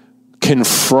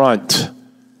confront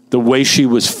the way she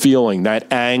was feeling, that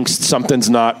angst, something's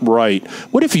not right?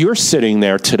 What if you're sitting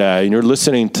there today and you're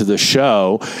listening to the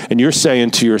show and you're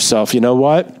saying to yourself, you know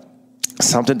what?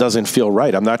 Something doesn't feel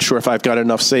right. I'm not sure if I've got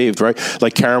enough saved, right?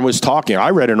 Like Karen was talking. I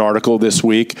read an article this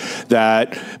week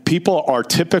that people are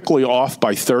typically off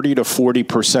by 30 to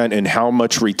 40% in how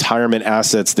much retirement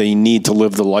assets they need to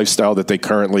live the lifestyle that they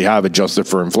currently have adjusted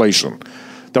for inflation.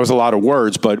 That was a lot of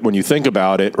words, but when you think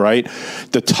about it, right?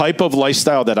 The type of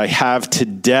lifestyle that I have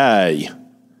today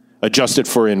adjusted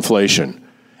for inflation.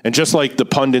 And just like the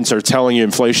pundits are telling you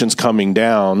inflation's coming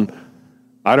down,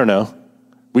 I don't know.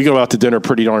 We go out to dinner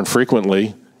pretty darn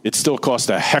frequently. It still costs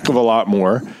a heck of a lot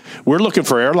more. We're looking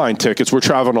for airline tickets. We're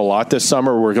traveling a lot this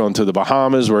summer. We're going to the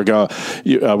Bahamas. We're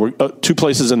two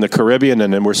places in the Caribbean,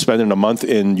 and then we're spending a month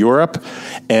in Europe.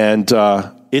 And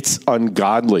it's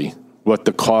ungodly what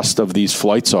the cost of these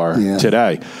flights are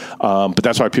today. But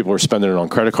that's why people are spending it on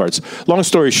credit cards. Long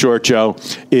story short, Joe,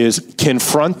 is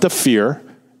confront the fear,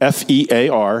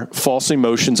 F-E-A-R, false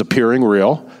emotions appearing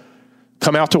real.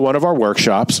 Come out to one of our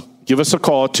workshops. Give us a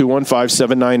call at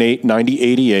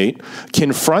 215-798-9088.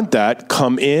 Confront that.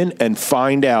 Come in and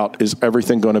find out, is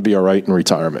everything going to be all right in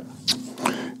retirement?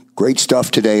 Great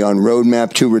stuff today on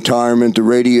Roadmap to Retirement, the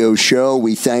radio show.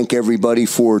 We thank everybody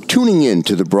for tuning in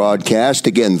to the broadcast.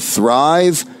 Again,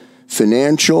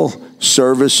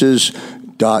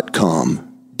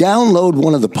 ThriveFinancialServices.com. Download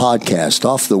one of the podcasts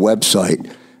off the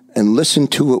website and listen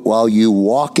to it while you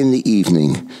walk in the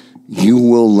evening. You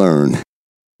will learn.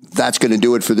 That's going to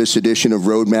do it for this edition of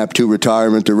Roadmap to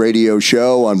Retirement, the radio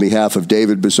show. On behalf of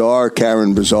David Bazaar,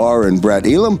 Karen Bazaar, and Brett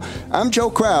Elam, I'm Joe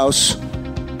Kraus.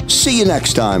 See you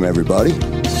next time, everybody.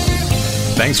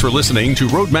 Thanks for listening to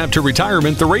Roadmap to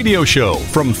Retirement, the radio show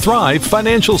from Thrive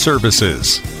Financial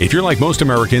Services. If you're like most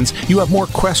Americans, you have more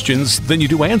questions than you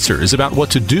do answers about what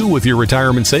to do with your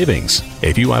retirement savings.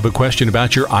 If you have a question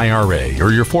about your IRA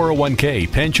or your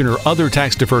 401k, pension, or other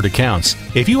tax-deferred accounts,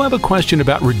 if you have a question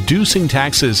about reducing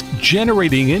taxes,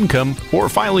 generating income, or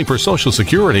filing for Social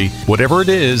Security, whatever it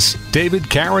is, David,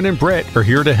 Karen, and Brett are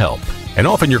here to help. And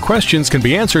often your questions can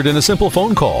be answered in a simple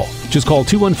phone call. Just call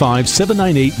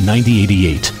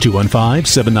 215-798-9088.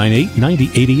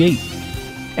 215-798-9088.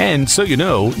 And so you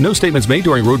know, no statements made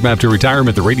during Roadmap to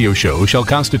Retirement, the radio show, shall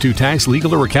constitute tax,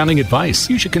 legal, or accounting advice.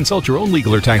 You should consult your own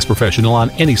legal or tax professional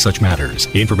on any such matters.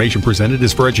 The information presented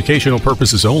is for educational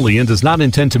purposes only and does not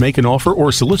intend to make an offer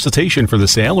or solicitation for the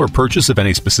sale or purchase of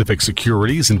any specific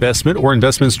securities, investment, or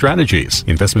investment strategies.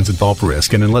 Investments involve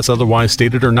risk and unless otherwise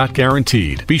stated are not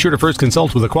guaranteed. Be sure to first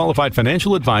consult with a qualified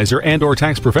financial advisor and or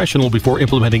tax professional before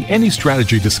implementing any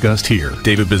strategy discussed here.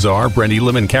 David Bizarre, Brent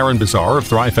Elam, and Karen Bizarre of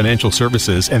Thrive Financial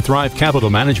Services and Thrive Capital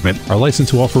Management are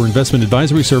licensed to offer investment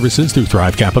advisory services through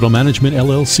Thrive Capital Management,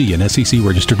 LLC, an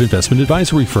SEC-registered investment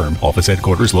advisory firm. Office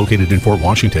headquarters located in Fort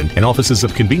Washington, and offices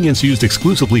of convenience used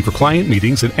exclusively for client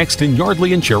meetings in Exton,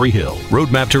 Yardley, and Cherry Hill.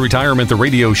 Roadmap to Retirement, the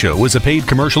radio show, is a paid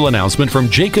commercial announcement from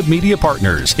Jacob Media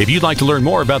Partners. If you'd like to learn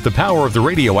more about the power of the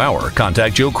radio hour,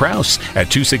 contact Joe Kraus at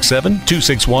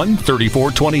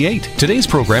 267-261-3428. Today's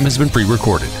program has been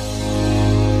pre-recorded.